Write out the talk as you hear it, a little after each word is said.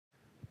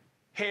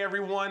Hey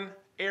everyone,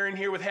 Aaron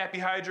here with Happy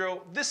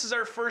Hydro. This is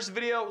our first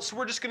video, so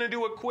we're just gonna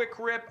do a quick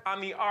rip on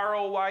the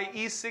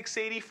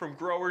ROI-e680 from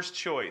Grower's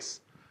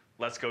Choice.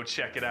 Let's go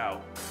check it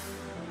out.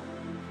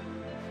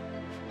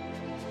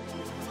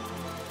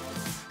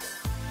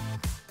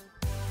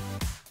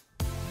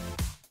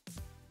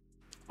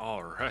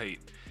 All right,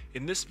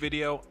 in this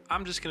video,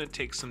 I'm just gonna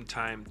take some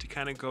time to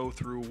kind of go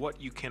through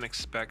what you can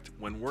expect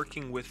when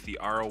working with the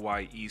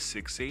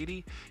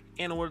ROI-e680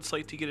 and what it's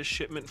like to get a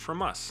shipment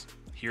from us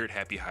here at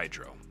Happy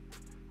Hydro.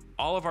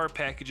 All of our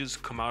packages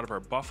come out of our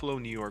Buffalo,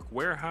 New York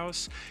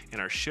warehouse and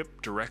are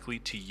shipped directly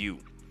to you.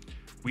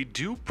 We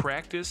do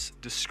practice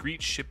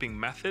discreet shipping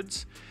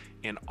methods,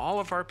 and all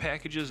of our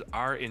packages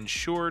are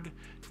insured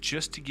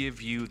just to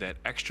give you that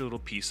extra little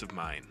peace of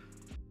mind.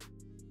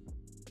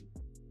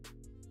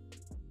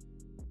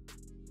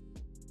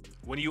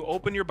 When you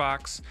open your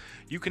box,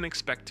 you can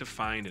expect to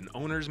find an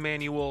owner's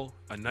manual,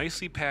 a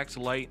nicely packed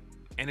light,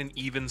 and an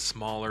even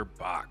smaller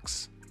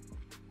box.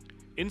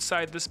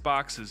 Inside this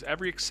box is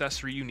every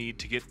accessory you need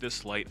to get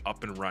this light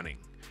up and running.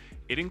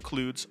 It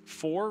includes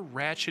 4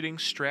 ratcheting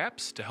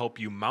straps to help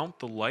you mount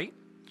the light,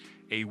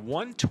 a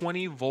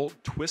 120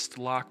 volt twist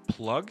lock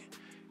plug,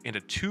 and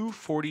a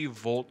 240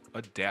 volt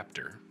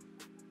adapter.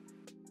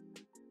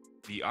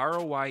 The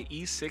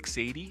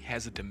ROI-e680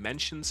 has a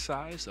dimension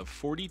size of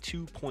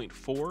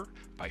 42.4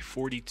 by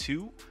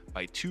 42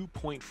 by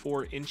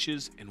 2.4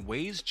 inches and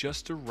weighs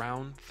just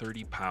around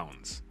 30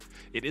 pounds.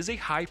 It is a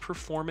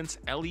high-performance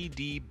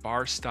LED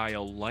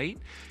bar-style light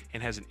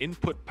and has an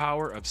input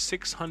power of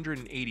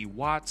 680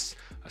 watts,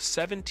 a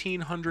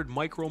 1700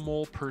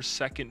 micromole per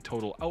second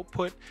total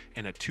output,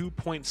 and a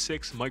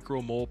 2.6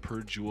 micromole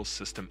per joule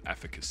system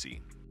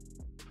efficacy.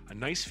 A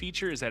nice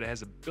feature is that it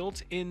has a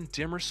built-in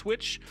dimmer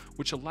switch,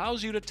 which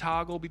allows you to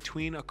toggle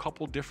between a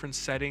couple different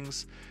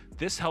settings.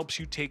 This helps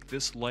you take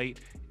this light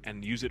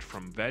and use it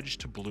from veg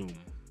to bloom.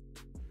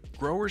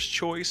 Grower's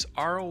Choice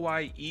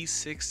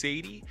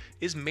ROI-e680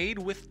 is made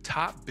with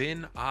top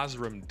bin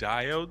Osram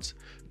diodes.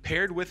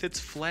 Paired with its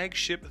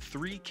flagship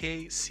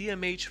 3K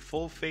CMH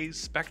full phase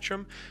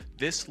spectrum,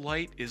 this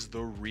light is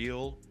the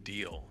real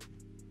deal.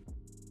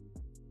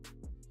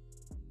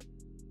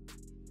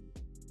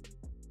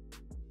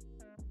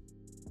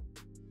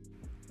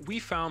 We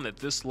found that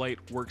this light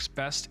works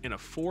best in a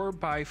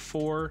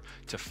 4x4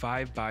 to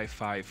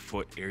 5x5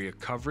 foot area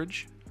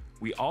coverage.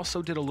 We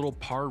also did a little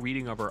par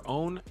reading of our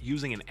own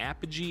using an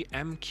Apogee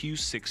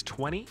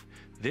MQ620.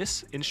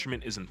 This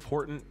instrument is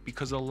important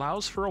because it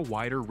allows for a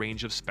wider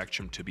range of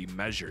spectrum to be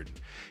measured.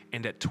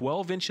 And at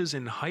 12 inches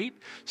in height,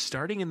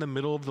 starting in the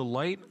middle of the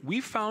light,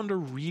 we found a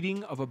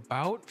reading of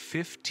about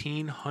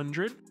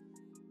 1500.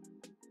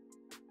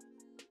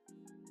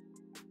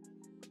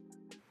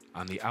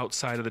 On the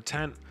outside of the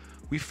tent,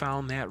 we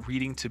found that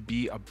reading to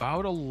be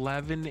about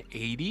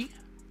 1180.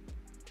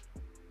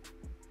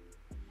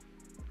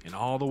 And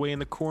all the way in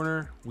the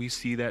corner, we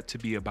see that to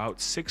be about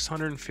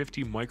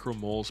 650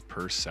 micromoles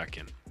per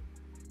second.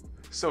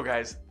 So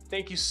guys,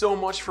 thank you so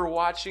much for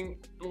watching.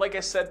 Like I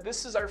said,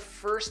 this is our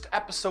first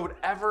episode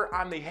ever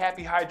on the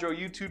Happy Hydro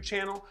YouTube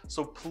channel,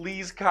 so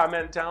please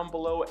comment down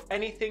below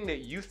anything that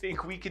you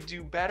think we could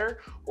do better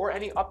or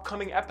any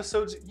upcoming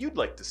episodes you'd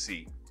like to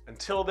see.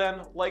 Until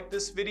then, like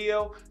this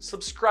video,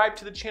 subscribe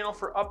to the channel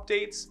for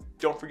updates.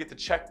 Don't forget to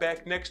check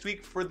back next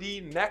week for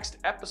the next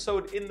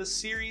episode in the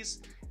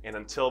series. And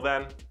until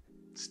then,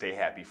 stay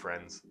happy,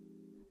 friends.